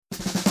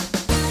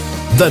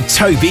The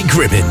Toby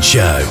Gribbin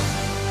Show.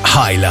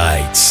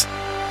 Highlights.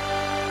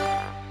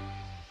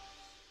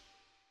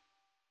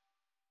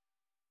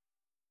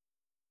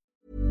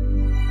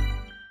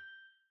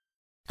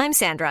 I'm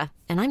Sandra,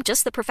 and I'm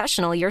just the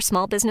professional your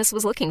small business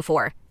was looking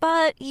for.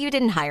 But you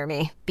didn't hire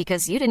me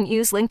because you didn't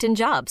use LinkedIn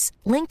Jobs.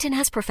 LinkedIn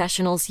has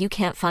professionals you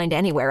can't find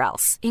anywhere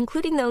else,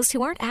 including those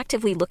who aren't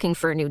actively looking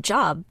for a new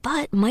job,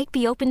 but might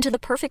be open to the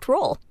perfect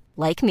role,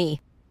 like me.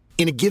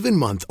 In a given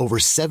month, over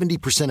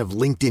 70% of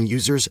LinkedIn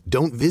users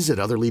don't visit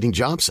other leading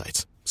job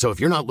sites. So if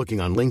you're not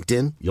looking on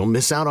LinkedIn, you'll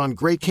miss out on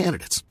great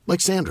candidates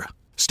like Sandra.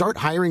 Start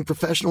hiring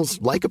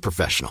professionals like a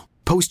professional.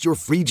 Post your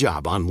free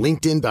job on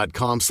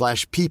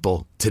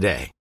linkedin.com/people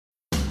today.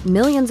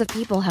 Millions of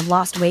people have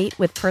lost weight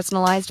with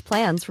personalized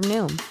plans from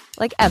Noom.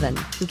 Like Evan,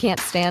 who can't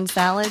stand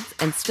salads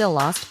and still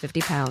lost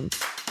 50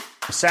 pounds.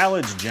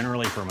 Salads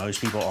generally for most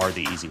people are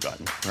the easy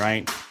button,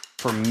 right?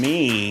 For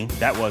me,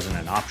 that wasn't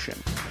an option.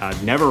 I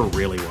never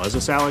really was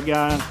a salad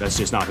guy. That's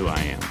just not who I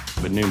am.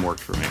 But Noom worked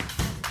for me.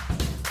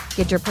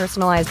 Get your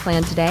personalized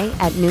plan today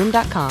at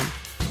Noom.com.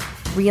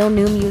 Real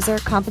Noom user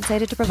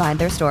compensated to provide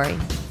their story.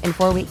 In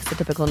 4 weeks, the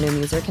typical Noom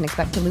user can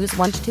expect to lose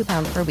 1 to 2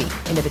 pounds per week.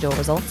 Individual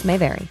results may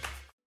vary.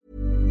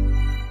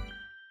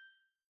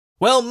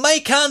 Well,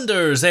 Mike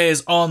Anders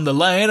is on the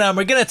line, and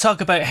we're going to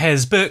talk about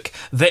his book,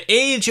 The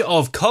Age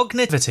of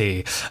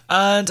Cognitivity.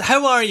 And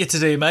how are you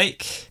today,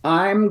 Mike?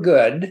 I'm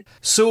good.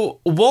 So,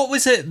 what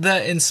was it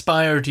that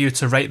inspired you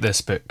to write this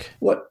book?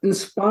 What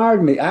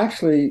inspired me,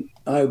 actually,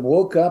 I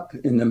woke up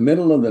in the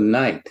middle of the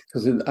night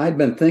because I'd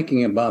been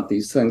thinking about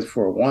these things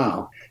for a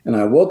while. And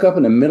I woke up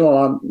in the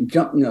middle,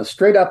 jumped,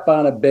 straight up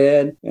out of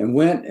bed and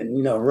went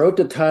and, wrote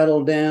the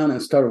title down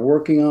and started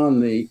working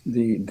on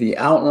the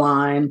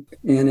outline.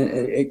 And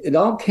it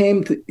all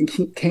came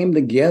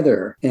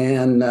together.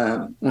 And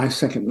I was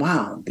thinking,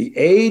 wow, the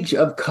age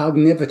of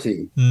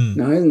cognitivity.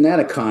 Now, isn't that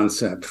a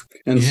concept?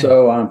 And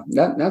so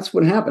that's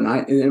what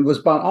happened. It was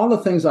about all the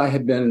things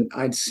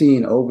I'd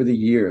seen over the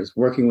years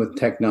working with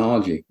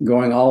technology,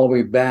 going all the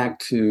way back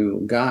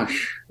to,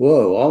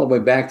 all the way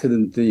back to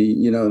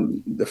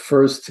the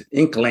first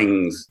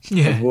inklings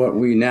of what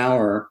we now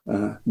are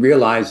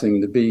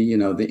realizing to be,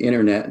 the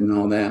internet and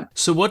all that.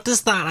 So what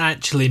does that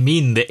actually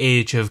mean, the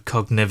age of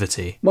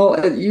cognitivity?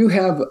 Well, you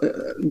have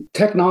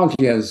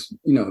technology has,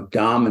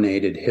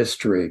 dominated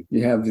history.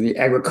 You have the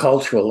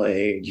agricultural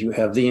age, you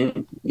have the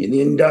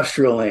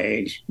industrial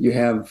age, you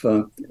have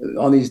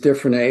all these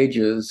different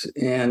ages,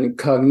 and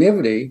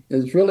cognitivity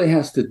really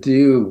has to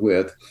do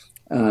with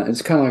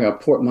it's kind of like a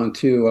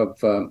portmanteau of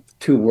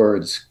two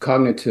words,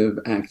 cognitive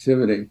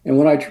activity. And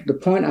the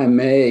point I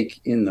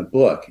make in the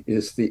book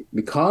is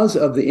because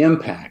of the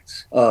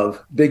impacts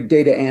of big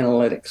data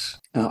analytics,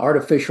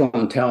 artificial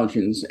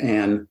intelligence,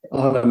 and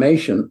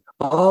automation,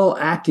 all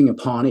acting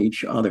upon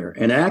each other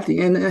and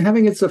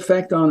having its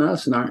effect on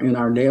us in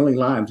our daily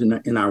lives,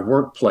 in our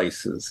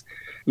workplaces,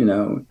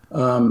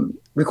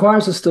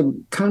 requires us to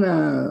kind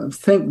of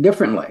think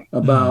differently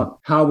about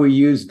how we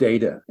use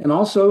data, and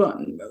also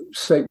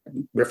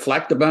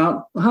reflect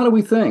about how do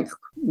we think.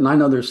 And I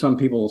know there's some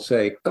people who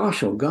say,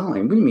 gosh, oh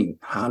golly, what do you mean,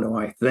 how do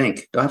I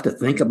think? Do I have to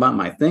think about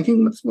my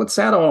thinking? What's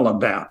that all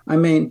about? I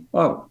mean,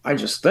 I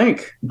just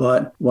think.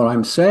 But what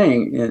I'm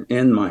saying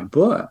in my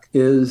book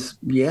is,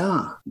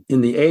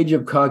 in the age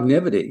of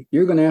cognitivity,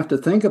 you're going to have to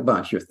think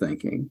about your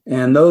thinking.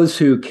 And those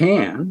who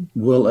can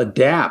will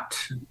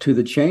adapt to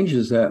the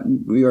changes that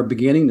we are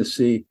beginning to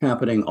see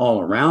happening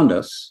all around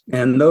us.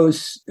 And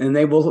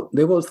they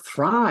will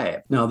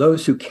thrive. Now,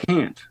 those who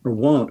can't or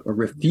won't or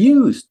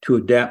refuse to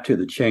adapt to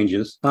the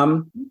changes,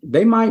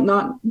 they might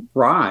not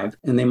thrive,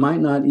 and they might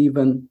not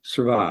even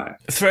survive.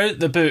 Throughout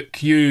the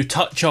book, you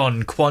touch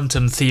on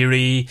quantum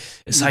theory,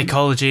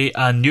 psychology,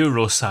 and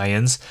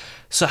neuroscience.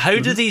 So how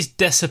do these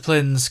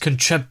disciplines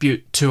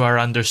contribute to our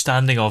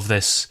understanding of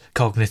this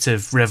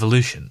cognitive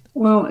revolution?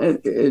 Well,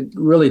 it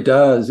really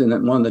does. And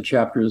in one of the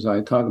chapters,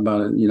 I talk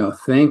about it,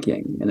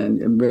 thinking.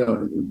 And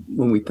really,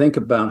 when we think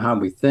about how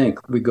we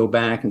think, we go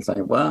back and say,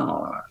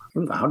 well,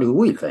 how do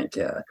we think?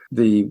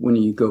 When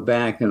you go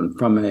back and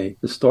from a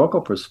historical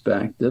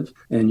perspective,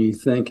 and you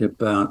think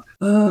about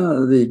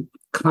the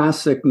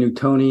classic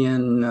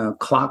Newtonian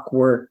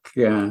clockwork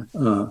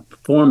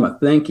form of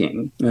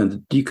thinking, and the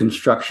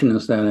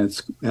deconstructionist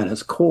at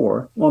its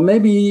core, well,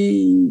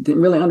 maybe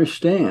didn't really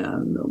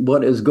understand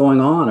what is going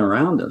on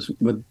around us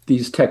with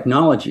these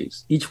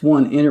technologies, each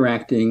one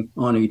interacting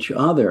on each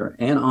other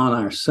and on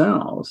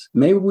ourselves.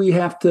 Maybe we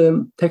have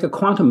to take a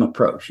quantum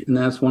approach, and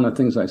that's one of the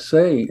things I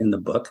say in the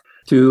book.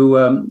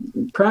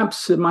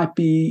 Perhaps it might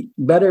be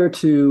better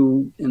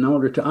in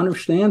order to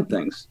understand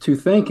things, to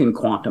think in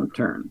quantum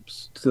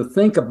terms, to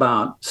think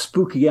about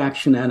spooky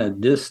action at a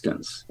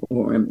distance,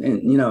 or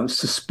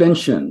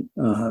suspension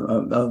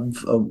of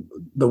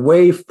the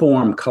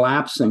waveform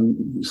collapsing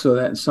so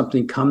that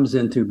something comes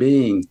into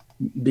being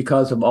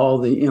because of all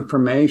the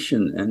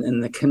information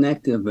and the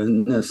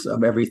connectiveness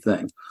of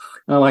everything.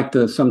 I like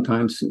to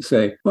sometimes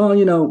say, well,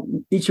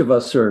 each of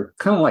us are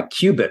kind of like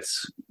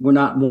qubits we're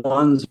not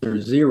ones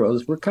or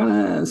zeros. We're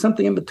kind of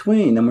something in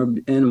between,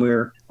 and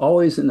we're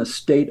always in a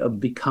state of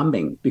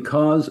becoming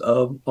because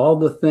of all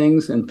the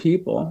things and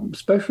people,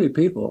 especially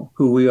people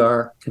who we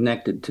are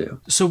connected to.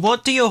 So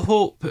what do you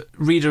hope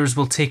readers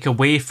will take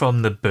away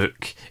from the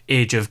book,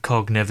 Age of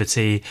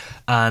Cognivity,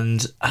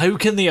 and how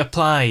can they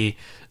apply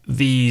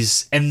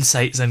these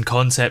insights and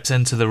concepts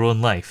into their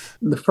own life?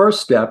 The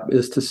first step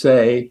is to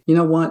say, you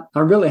know what, I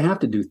really have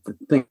to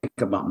think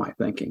about my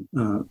thinking,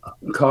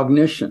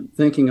 cognition,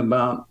 thinking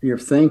about your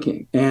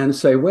thinking, and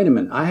say, wait a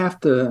minute,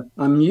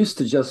 I'm used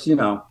to just,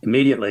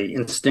 immediately,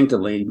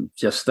 instinctively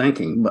just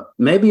thinking, but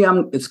maybe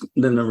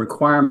then the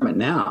requirement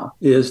now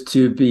is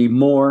to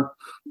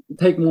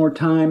take more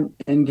time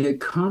and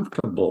get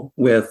comfortable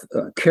with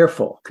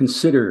careful,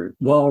 considered,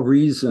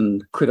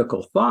 well-reasoned,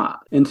 critical thought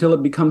until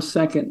it becomes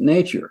second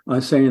nature.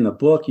 I say in the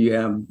book, you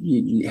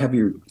have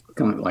your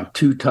kind of like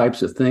two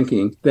types of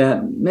thinking,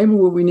 that maybe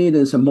what we need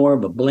is more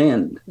of a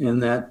blend,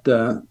 and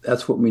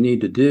that's what we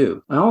need to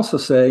do. I also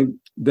say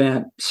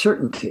that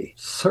certainty,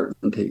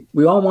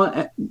 we all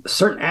want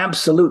certain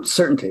absolute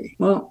certainty.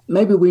 Well,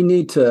 maybe we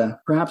need to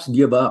perhaps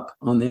give up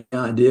on the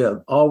idea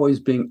of always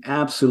being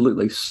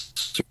absolutely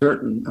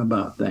certain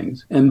about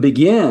things and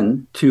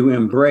begin to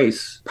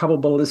embrace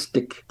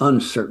probabilistic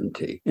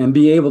uncertainty and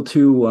be able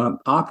to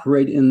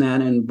operate in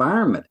that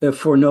environment, if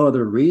for no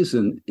other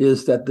reason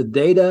is that the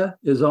data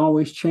is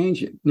always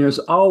changing. There's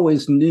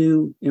always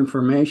new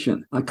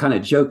information. I kind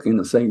of joking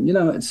and saying,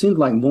 it seems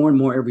like more and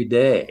more every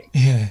day.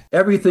 Yeah.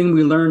 Everything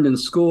we learned in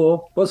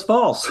school was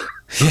false.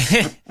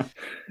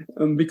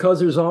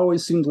 Because there's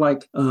always seems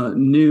like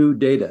new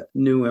data,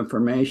 new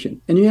information,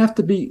 and you have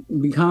to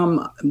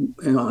become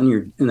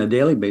in a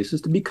daily basis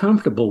to be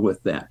comfortable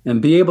with that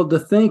and be able to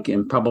think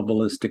in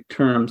probabilistic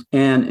terms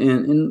and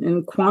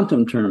in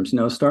quantum terms.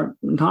 Start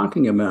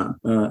talking about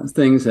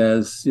things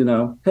as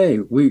hey,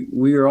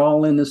 we are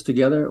all in this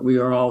together. We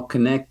are all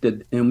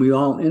connected, and we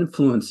all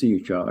influence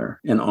each other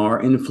and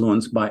are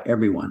influenced by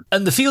everyone.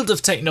 And the field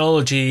of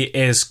technology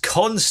is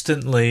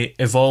constantly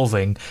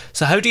evolving.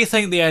 So how do you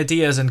think the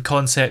ideas and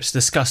concepts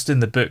discussed in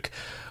the book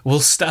will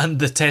stand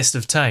the test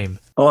of time?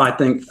 Oh, I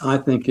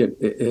think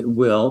it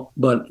will,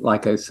 but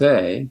like I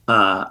say,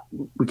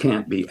 we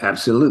can't be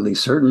absolutely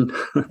certain.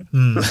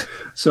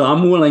 So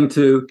I'm willing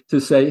to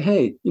say,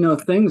 hey,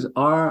 things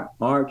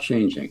are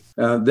changing.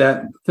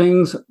 That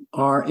things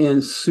are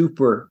in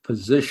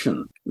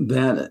superposition.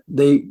 That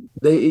they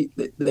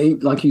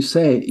like you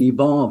say,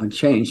 evolve and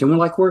change, and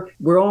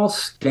we're all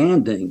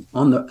standing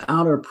on the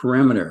outer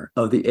perimeter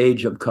of the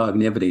age of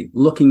cognivity,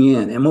 looking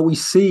in, and what we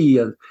see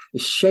is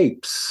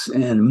shapes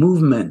and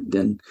movement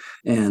and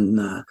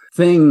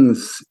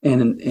things,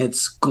 and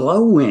it's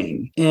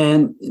glowing.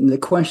 And the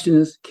question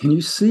is, can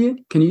you see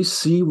it? Can you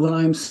see what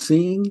I'm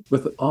seeing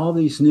with all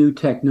these new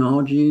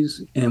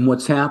technologies and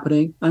what's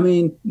happening? I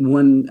mean,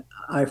 when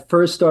I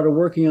first started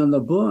working on the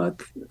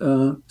book,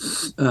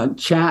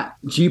 Chat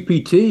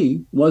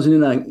GPT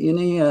wasn't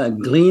any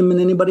gleam in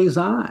anybody's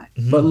eye.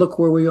 Mm-hmm. But look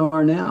where we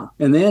are now.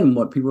 And then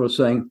what people are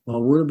saying,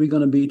 well, where are we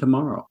going to be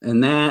tomorrow?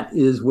 And that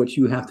is what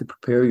you have to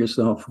prepare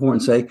yourself for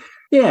and say,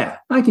 yeah,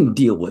 I can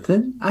deal with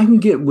it. I can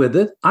get with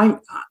it. I'm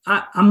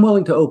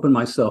willing to open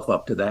myself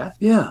up to that.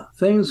 Yeah,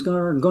 things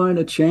are going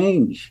to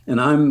change,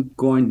 and I'm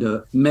going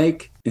to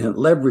make and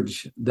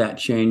leverage that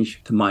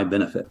change to my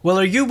benefit. Well,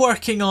 are you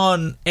working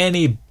on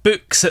any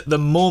books at the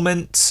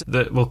moment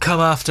that will come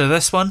after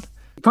this one?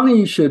 Funny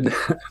you should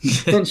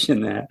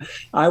mention that.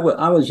 I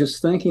was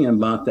just thinking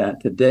about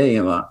that today,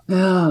 about,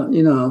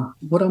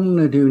 what I'm going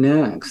to do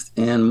next.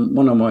 And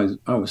one of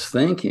I was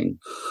thinking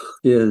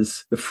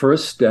is the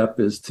first step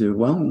is to,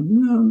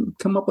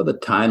 come up with a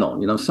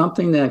title,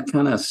 something that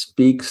kind of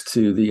speaks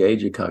to the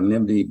age of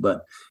cognivity,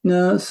 but,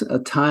 it's a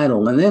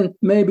title. And then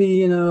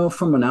maybe,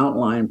 from an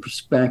outline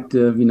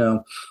perspective,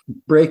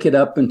 break it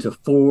up into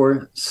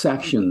 4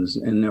 sections,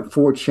 and there are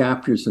 4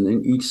 chapters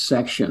in each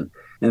section.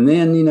 And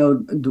then,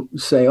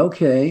 say,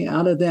 okay,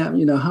 out of that,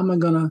 how am I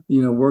going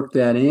to, work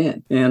that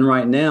in? And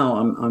right now,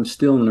 I'm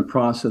still in the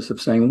process of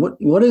saying,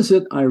 what is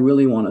it I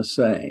really want to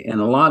say? And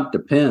a lot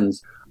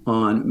depends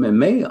on, it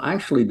may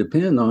actually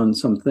depend on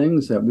some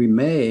things that we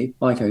may,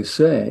 like I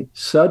say,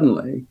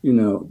 suddenly,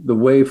 the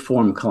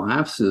waveform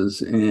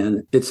collapses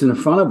and it's in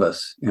front of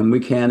us and we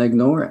can't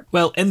ignore it.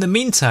 Well, in the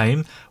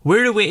meantime,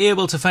 where are we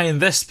able to find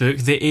this book,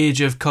 The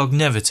Age of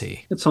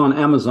Cognivity? It's on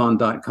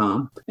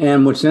Amazon.com.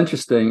 And what's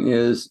interesting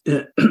is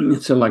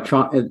it's a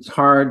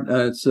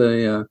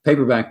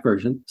paperback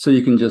version, so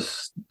you can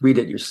just read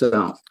it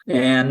yourself.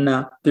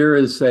 And there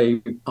is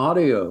a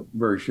audio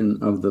version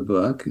of the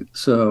book.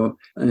 So,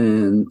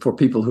 and for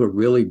people who are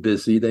really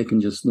busy, they can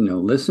just,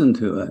 listen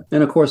to it.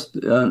 And of course,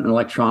 an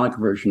electronic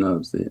version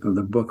of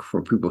the book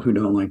for people who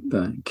don't like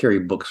to carry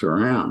books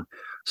around.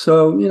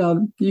 So,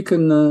 you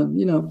can,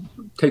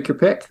 take your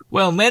pick.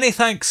 Well, many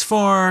thanks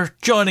for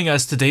joining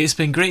us today. It's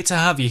been great to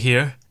have you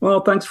here.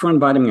 Well, thanks for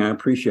inviting me. I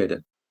appreciate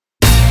it.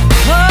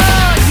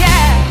 Oh,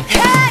 yeah.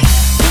 Hey!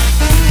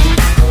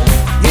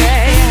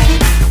 Yeah, yeah.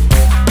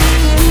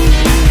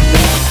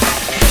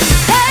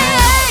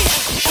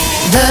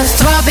 Hey! The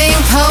throbbing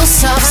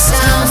pulse of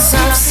sound.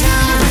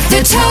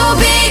 The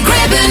Toby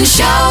Gribbon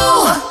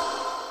Show.